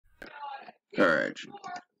Alright.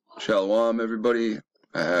 Shalom, everybody.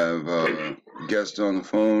 I have a guest on the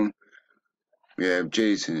phone. We have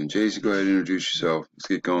Jason. Jason, go ahead and introduce yourself. Let's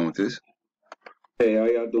get going with this. Hey, how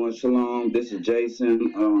y'all doing? Shalom. This is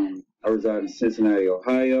Jason. I reside in Cincinnati,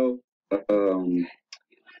 Ohio.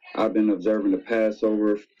 I've been observing the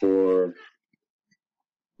Passover for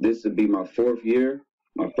this would be my fourth year.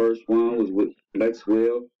 My first one was with Lex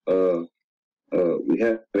Will. We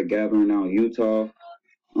had a gathering out in Utah.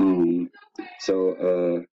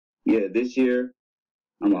 Yeah, this year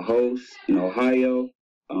I'm a host in Ohio.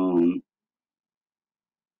 All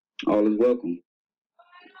is welcome.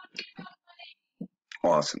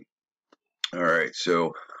 Awesome. Alright,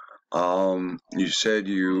 so you said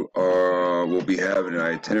you will be having an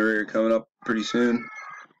itinerary coming up pretty soon?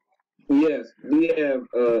 Yes, we have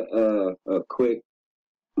a quick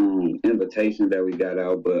invitation that we got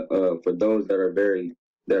out, but for those that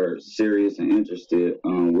are serious and interested,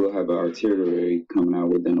 we'll have our itinerary coming out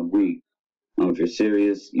within a week. If you're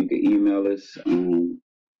serious, you can email us,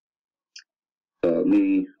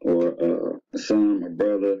 me or a son, my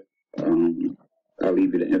brother. I'll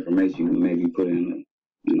leave you the information. You can maybe put in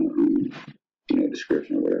the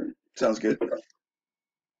description or whatever. Sounds good.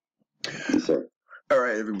 Yes, sir. All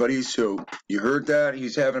right, everybody. So you heard that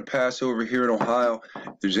he's having a Passover here in Ohio.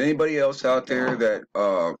 If there's anybody else out there that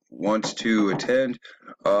wants to attend,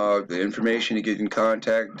 the information to get in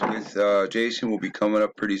contact with Jason will be coming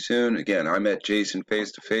up pretty soon. Again, I met Jason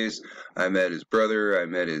face to face. I met his brother. I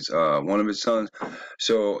met his one of his sons.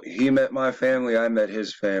 So he met my family. I met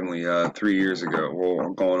his family 3 years ago.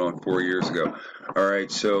 Well, going on 4 years ago. All right.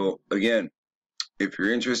 So again, if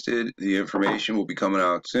you're interested, the information will be coming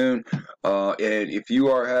out soon. And if you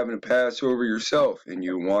are having a Passover yourself and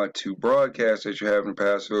you want to broadcast that you're having a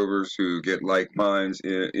Passover to get like minds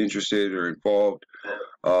interested or involved,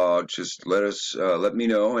 just let me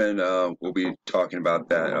know, and we'll be talking about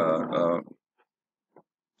that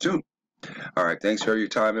soon. All right. Thanks for your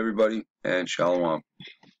time, everybody, and shalom.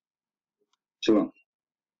 Shalom.